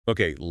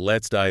Okay,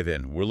 let's dive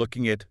in. We're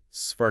looking at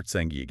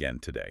Svartsengi again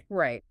today.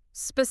 Right.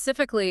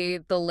 Specifically,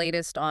 the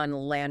latest on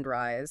land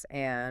rise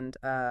and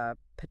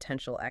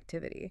potential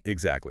activity.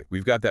 Exactly.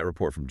 We've got that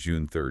report from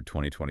June 3rd,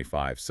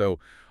 2025. So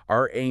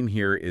our aim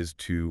here is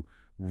to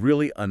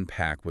really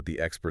unpack what the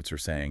experts are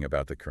saying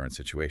about the current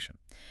situation.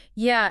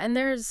 Yeah, and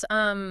there's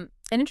an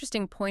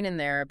interesting point in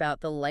there about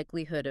the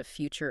likelihood of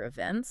future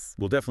events.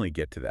 We'll definitely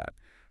get to that.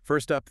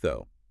 First up,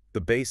 though,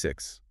 the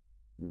basics.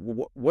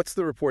 What's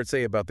the report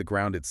say about the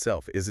ground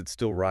itself? Is it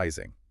still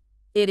rising?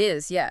 It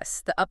is,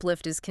 yes. The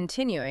uplift is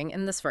continuing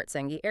in the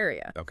Svartsengi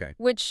area, Okay.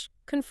 which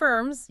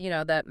confirms,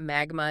 that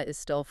magma is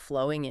still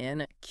flowing in,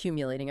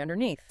 accumulating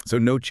underneath. So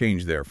no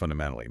change there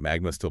fundamentally.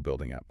 Magma's still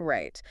building up.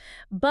 Right.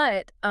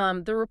 But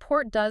the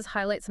report does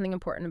highlight something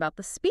important about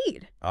the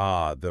speed.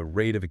 Ah, the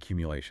rate of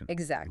accumulation.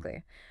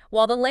 Exactly.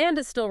 While the land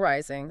is still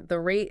rising,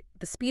 the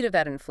speed of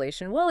that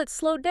inflation, well, it's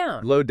slowed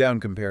down. Low down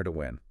compared to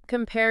when?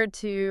 Compared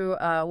to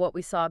what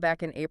we saw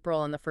back in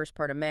April and the first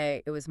part of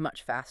May, it was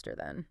much faster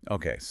then.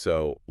 Okay,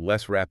 so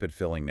less rapid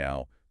filling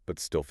now, but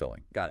still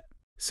filling. Got it.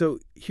 So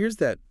here's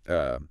that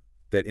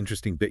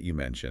interesting bit you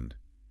mentioned.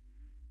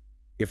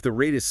 If the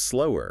rate is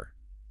slower,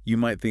 you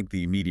might think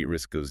the immediate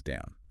risk goes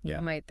down. Yeah.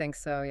 You might think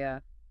so, yeah.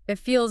 It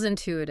feels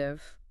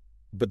intuitive.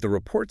 But the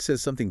report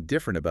says something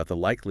different about the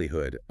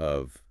likelihood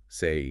of,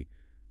 say,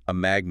 a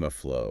magma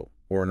flow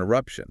or an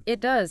eruption. It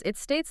does. It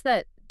states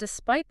that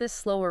despite this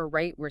slower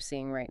rate we're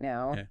seeing right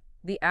now, Yeah.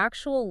 the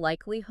actual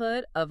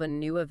likelihood of a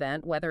new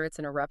event, whether it's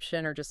an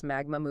eruption or just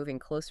magma moving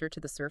closer to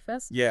the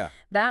surface, Yeah.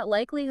 that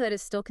likelihood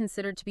is still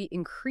considered to be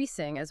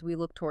increasing as we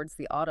look towards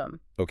the autumn.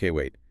 Okay,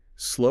 wait.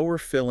 Slower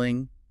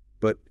filling,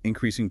 but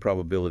increasing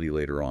probability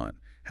later on.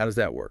 How does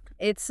that work?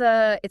 It's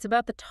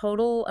about the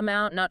total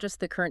amount, not just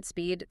the current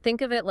speed.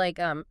 Think of it like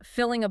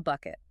filling a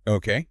bucket.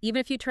 Okay. Even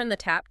if you turn the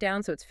tap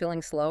down so it's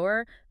filling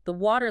slower, the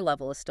water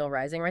level is still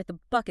rising, right? The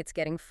bucket's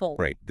getting full.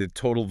 Right. The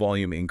total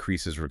volume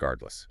increases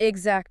regardless.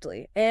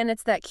 Exactly. And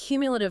it's that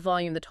cumulative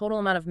volume, the total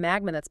amount of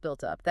magma that's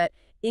built up, that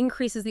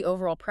increases the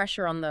overall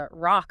pressure on the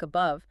rock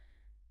above.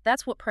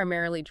 That's what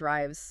primarily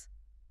drives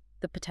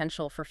the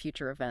potential for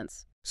future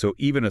events. So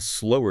even a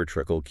slower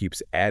trickle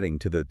keeps adding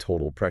to the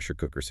total pressure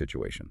cooker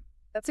situation.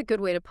 That's a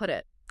good way to put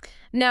it.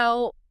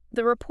 Now,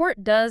 the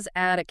report does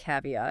add a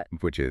caveat.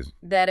 Which is?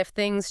 That if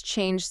things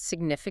changed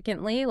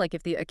significantly, like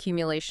if the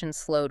accumulation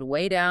slowed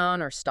way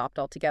down or stopped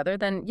altogether,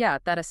 then yeah,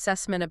 that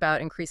assessment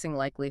about increasing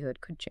likelihood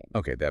could change.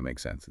 Okay, that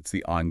makes sense. It's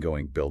the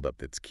ongoing buildup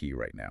that's key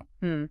right now.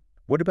 Hmm.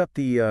 What about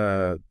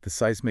the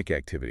seismic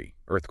activity,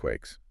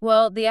 earthquakes?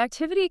 Well, the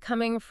activity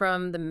coming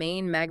from the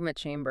main magma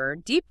chamber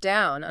deep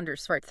down under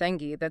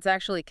Svartsengi, that's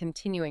actually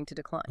continuing to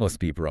decline. Let's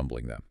be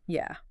rumbling them.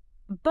 Yeah.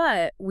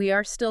 But we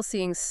are still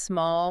seeing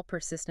small,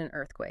 persistent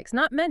earthquakes.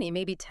 Not many,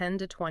 maybe 10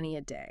 to 20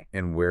 a day.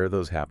 And where are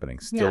those happening?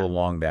 Still Yeah.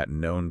 along that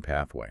known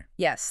pathway.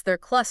 Yes, they're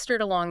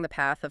clustered along the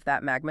path of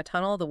that magma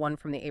tunnel, the one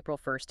from the April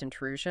 1st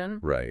intrusion.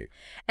 Right.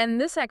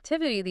 And this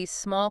activity, these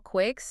small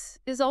quakes,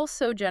 is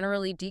also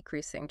generally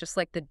decreasing, just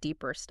like the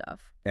deeper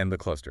stuff. And the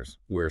clusters,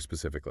 where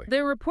specifically?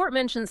 The report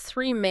mentions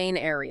three main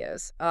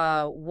areas.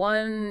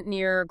 One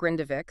near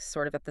Grindavik,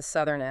 sort of at the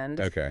southern end.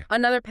 Okay.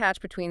 Another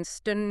patch between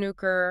Steadily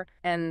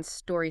and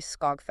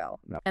Skogfell.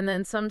 Yep. And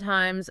then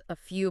sometimes a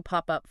few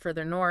pop up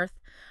further north,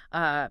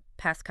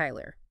 past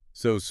Kyler.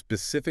 So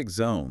specific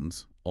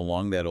zones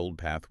along that old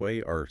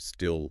pathway are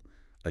still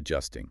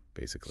adjusting,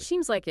 basically.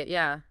 Seems like it,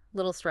 yeah.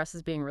 Little stress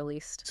is being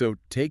released. So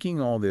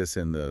taking all this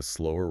in the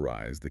slower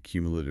rise, the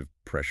cumulative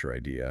pressure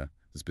idea,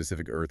 the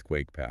specific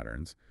earthquake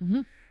patterns,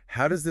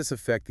 how does this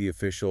affect the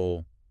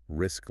official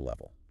risk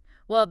level?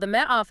 Well, the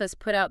Met Office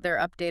put out their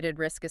updated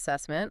risk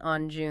assessment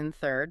on June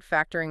 3rd,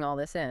 factoring all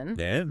this in.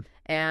 Then?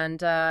 And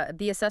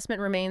the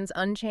assessment remains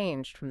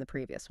unchanged from the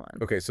previous one.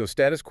 Okay, so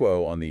status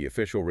quo on the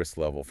official risk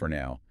level for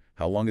now.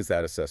 How long is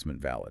that assessment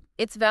valid?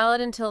 It's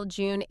valid until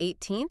June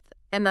 18th,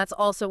 and that's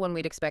also when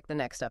we'd expect the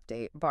next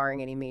update,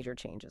 barring any major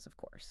changes, of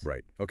course.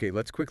 Right. Okay,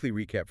 let's quickly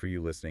recap for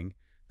you listening.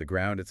 The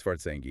ground at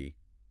Svartsengi,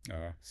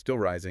 still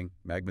rising.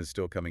 Magma's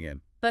still coming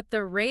in. But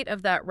the rate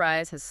of that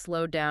rise has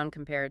slowed down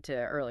compared to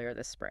earlier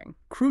this spring.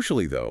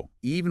 Crucially, though,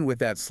 even with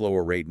that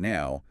slower rate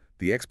now,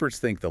 the experts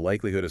think the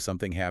likelihood of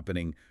something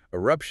happening,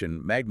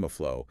 eruption, magma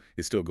flow,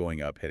 is still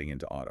going up heading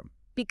into autumn.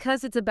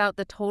 Because it's about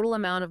the total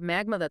amount of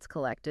magma that's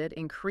collected,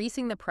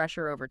 increasing the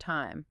pressure over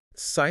time.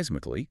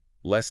 Seismically,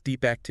 less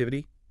deep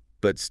activity,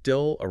 but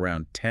still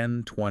around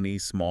 10, 20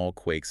 small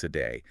quakes a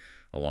day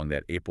along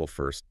that April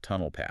 1st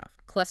tunnel path.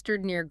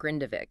 Clustered near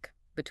Grindavik,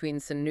 between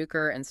Steadily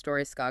and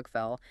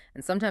Skogfell,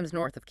 and sometimes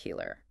north of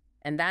Kyler.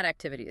 And that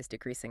activity is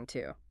decreasing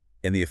too.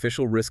 And the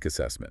official risk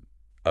assessment,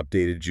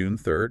 updated June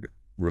 3rd,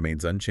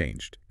 remains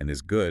unchanged and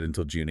is good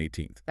until June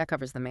 18th. That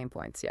covers the main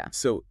points, yeah.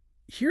 So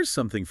here's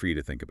something for you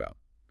to think about.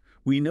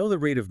 We know the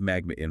rate of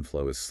magma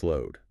inflow is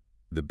slowed.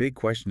 The big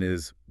question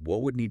is,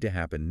 what would need to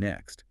happen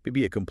next?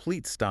 Maybe a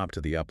complete stop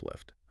to the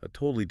uplift, a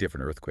totally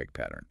different earthquake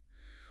pattern.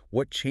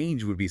 What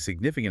change would be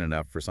significant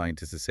enough for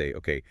scientists to say,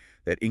 okay,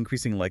 that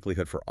increasing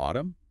likelihood for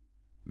autumn?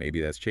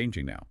 Maybe that's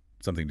changing now.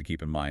 Something to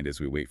keep in mind as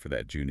we wait for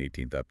that June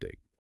 18th update.